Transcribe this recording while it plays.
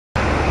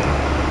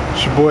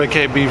It's your boy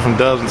KB from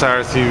Dubs and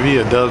Tires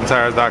TV at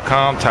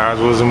dubsandtires.com.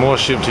 Tires, wheels, and more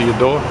shipped to your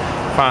door.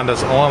 Find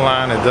us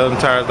online at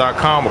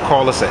dubsandtires.com or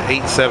call us at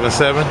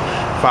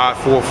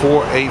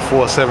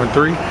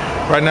 877-544-8473.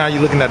 Right now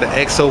you're looking at the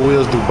XO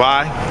Wheels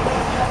Dubai.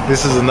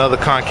 This is another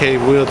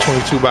concave wheel,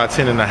 22 by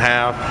 10 and a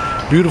half.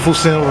 Beautiful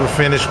silver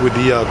finish with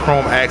the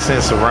chrome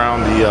accents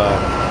around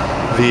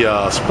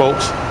the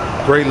spokes.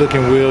 Great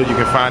looking wheel. You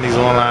can find these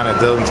online at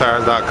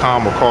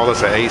dubsandtires.com or call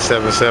us at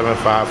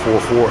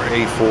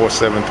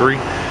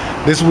 877-544-8473.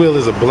 This wheel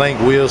is a blank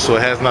wheel, so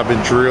it has not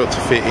been drilled to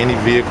fit any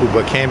vehicle,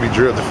 but can be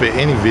drilled to fit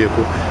any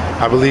vehicle.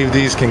 I believe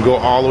these can go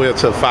all the way up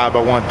to a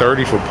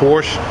 5x130 for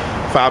Porsche,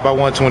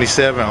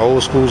 5x127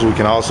 old schools. We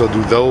can also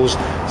do those,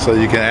 so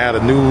you can add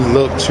a new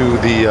look to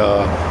the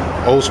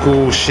old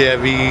school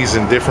Chevys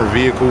and different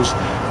vehicles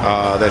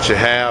that you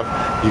have.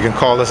 You can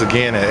call us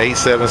again at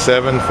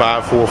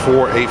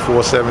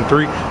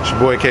 877-544-8473. It's your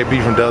boy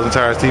KB from Dubs and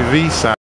Tires TV.